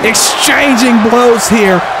exchanging blows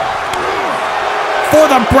here for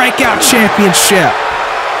the breakout championship.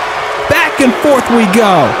 Back and forth we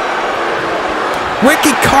go.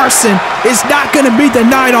 Ricky Carson is not going to be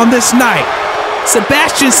denied on this night.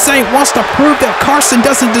 Sebastian Saint wants to prove that Carson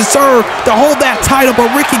doesn't deserve to hold that title,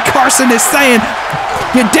 but Ricky Carson is saying,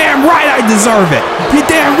 you're damn right I deserve it. You're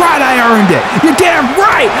damn right I earned it. You're damn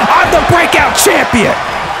right I'm the breakout champion.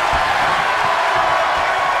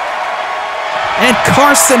 And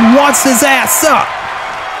Carson wants his ass up.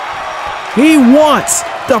 He wants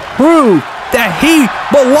to prove that he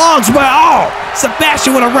belongs, but oh,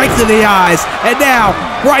 Sebastian with a right to the eyes, and now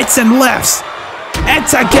rights and lefts, and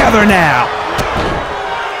together now.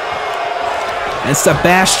 And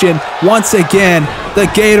Sebastian, once again,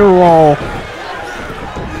 the gator roll.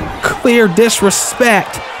 Clear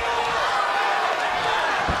disrespect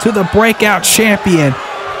to the breakout champion.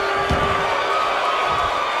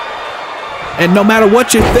 And no matter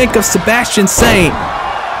what you think of Sebastian Saint,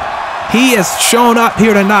 he has shown up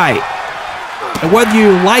here tonight. And whether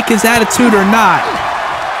you like his attitude or not,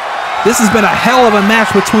 this has been a hell of a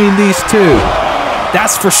match between these two.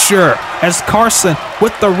 That's for sure. As Carson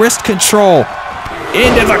with the wrist control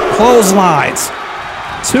into the clotheslines.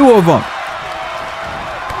 Two of them.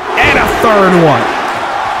 And a third one.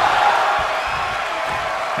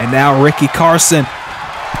 And now Ricky Carson.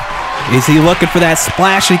 Is he looking for that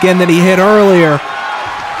splash again that he hit earlier?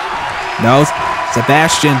 No,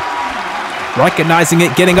 Sebastian recognizing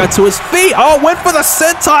it, getting up to his feet. Oh, went for the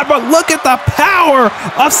senton, but look at the power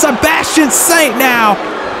of Sebastian Saint now.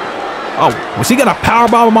 Oh, was he gonna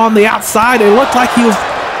powerbomb him on the outside? It looked like he was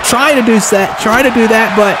trying to do that,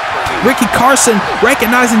 but Ricky Carson,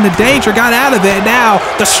 recognizing the danger, got out of it. Now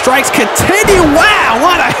the strikes continue. Wow,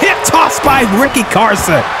 what a hip toss by Ricky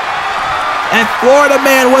Carson. And Florida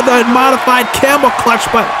Man with a modified camel clutch,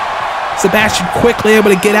 but Sebastian quickly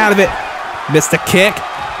able to get out of it. Missed the kick.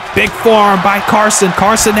 Big forearm by Carson.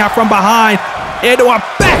 Carson now from behind into a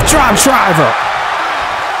backdrop driver.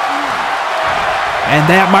 And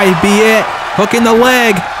that might be it. Hooking the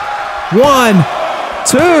leg. 1,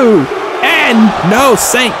 2, and no,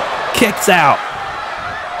 Saint kicks out.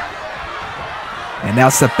 And now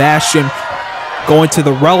Sebastian going to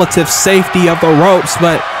the relative safety of the ropes,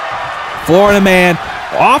 but Florida Man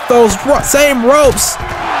off those same ropes.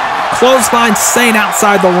 Clothesline Saint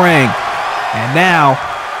outside the ring. And now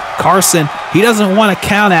Carson, he doesn't want to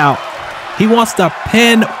count out. He wants to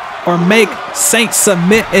pin or make Saint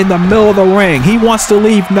submit in the middle of the ring. He wants to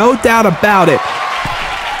leave no doubt about it.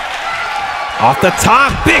 Off the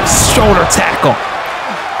top, big shoulder tackle.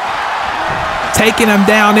 Taking him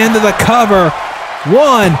down into the cover.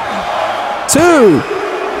 1, 2,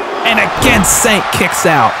 and again Saint kicks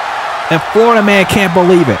out. And Florida Man can't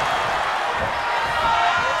believe it.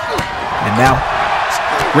 And now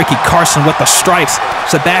Ricky Carson with the strikes.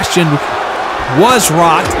 Sebastian was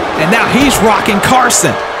rocked, and now he's rocking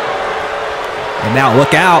Carson. And now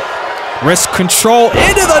look out. Wrist control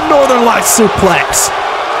into the Northern Lights suplex.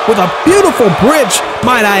 With a beautiful bridge,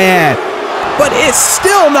 might I add. But it's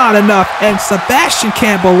still not enough, and Sebastian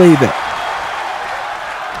can't believe it.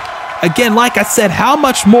 Again, like I said, how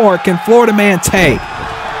much more can Florida Man take?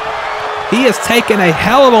 He has taken a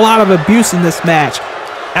hell of a lot of abuse in this match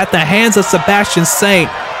at the hands of Sebastian Saint.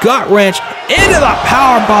 Gut wrench into the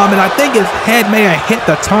powerbomb, and I think his head may have hit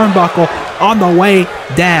the turnbuckle on the way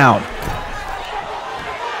down.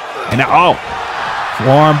 And now,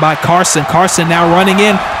 forearm by Carson. Carson now running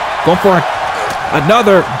in, going for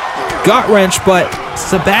another gut wrench, but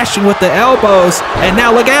Sebastian with the elbows. And now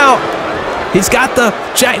look out. He's got the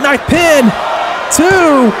jackknife pin. 2.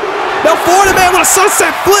 No, Florida Man with a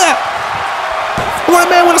sunset flip. Florida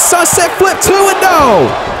Man with a sunset flip. 2 and no.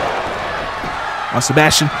 Oh,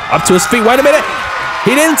 Sebastian up to his feet. Wait a minute.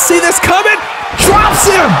 He didn't see this coming. Drops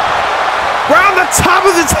him. Round the top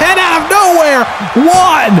of his head out of nowhere. 1,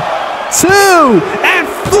 2, and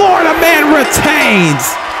Florida Man retains.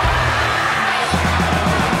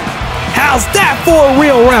 How's that for a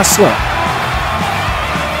real wrestler?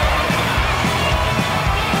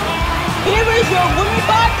 Here is your winner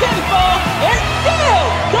by pinfall, and still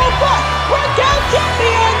the Buck Breakout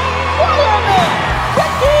Champion, Florida Man,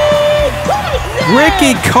 Ricky Carson.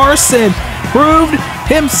 Ricky Carson proved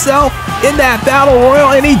himself in that battle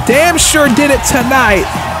royal, and he damn sure did it tonight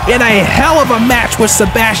in a hell of a match with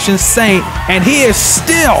Sebastian Saint, and he is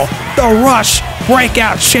still the Rush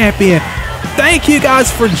Breakout Champion. Thank you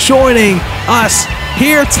guys for joining us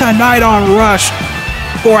here tonight on Rush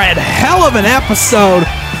for a hell of an episode.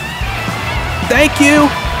 Thank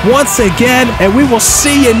you once again, and we will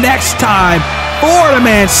see you next time. Florida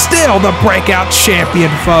Man still the Breakout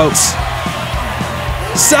Champion, folks.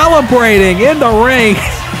 Celebrating in the ring.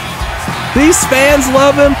 These fans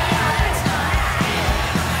love him.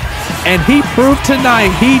 And he proved tonight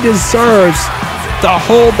he deserves to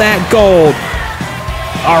hold that gold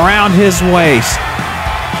around his waist.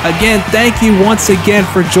 Again, thank you once again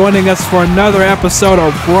for joining us for another episode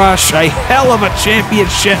of Rush, a hell of a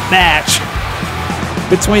championship match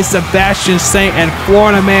between Sebastian Saint and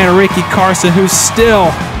Florida Man Ricky Carson, who's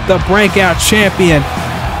still the Breakout Champion.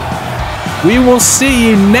 We will see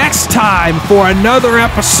you next time for another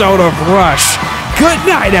episode of Rush. Good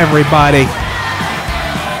night, everybody.